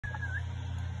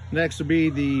Next will be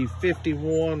the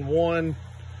 51-1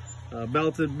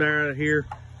 belted barra here.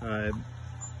 The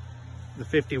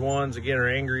 51s again are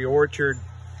Angry Orchard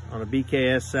on a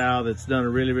BKS sow that's done a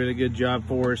really good job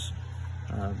for us.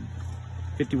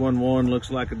 51-1 looks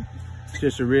like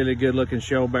just a really good looking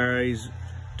show barra. He's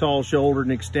tall shouldered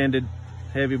and extended,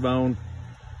 heavy bone.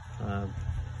 I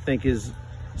think his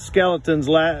skeleton's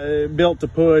built to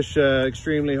push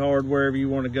extremely hard wherever you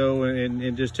want to go,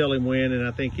 and just tell him when, and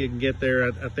I think he can get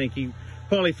there. I think he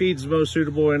probably feeds the most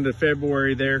suitable into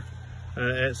February there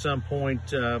at some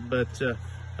point, but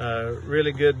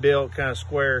really good built, kind of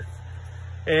square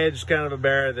edge, kind of a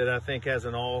barra that I think has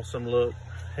an awesome look.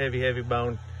 Heavy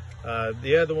bone.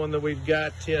 The other one that we've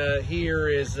got here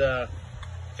is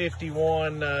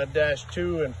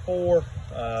 51-2 and 4.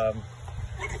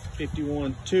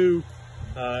 51-2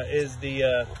 is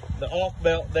the off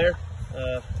belt there.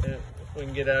 If we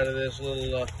can get out of this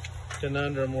little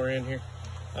conundrum we're in here.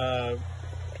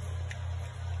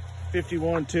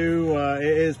 51-2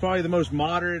 is probably the most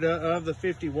moderate of the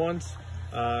 51s.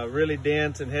 Really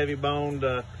dense and heavy boned.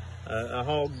 A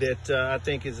hog that I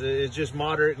think is just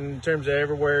moderate in terms of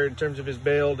everywhere, in terms of his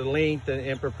build, the length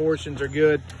and proportions are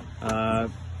good.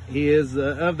 He is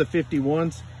of the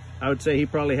 51s. I would say he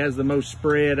probably has the most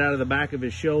spread out of the back of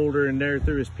his shoulder and there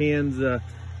through his pins. A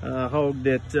hog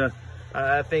that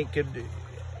I think could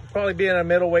probably be in a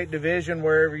middleweight division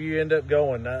wherever you end up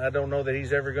going. I don't know that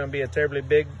he's ever going to be a terribly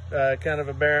big kind of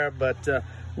a barra, but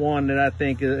one that I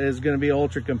think is going to be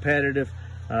ultra competitive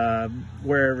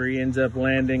wherever he ends up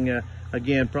landing.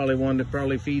 Again, probably one that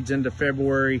probably feeds into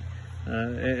February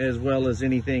as well as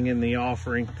anything in the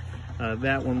offering.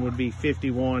 That one would be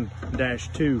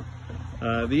 51-2.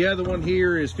 The other one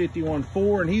here is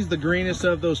 51-4, and he's the greenest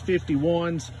of those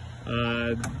 51s.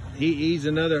 He's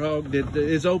another hog that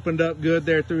is opened up good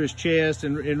there through his chest,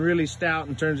 and really stout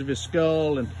in terms of his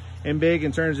skull, and big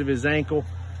in terms of his ankle.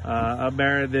 A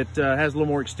barra that has a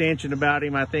little more extension about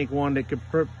him. I think one that could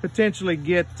potentially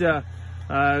get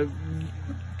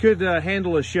could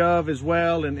handle a shove as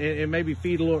well, and maybe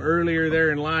feed a little earlier there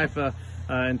in life.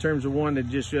 In terms of one that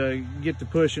just get to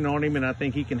pushing on him, and I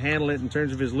think he can handle it in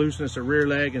terms of his looseness of rear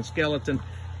leg and skeleton.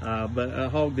 But a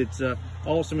hog that's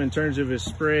awesome in terms of his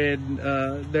spread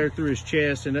there through his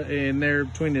chest and there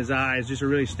between his eyes. Just a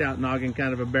really stout noggin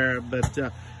kind of a barra. But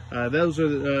those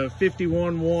are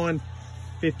 51-1,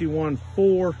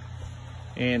 51-4,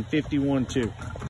 and 51-2.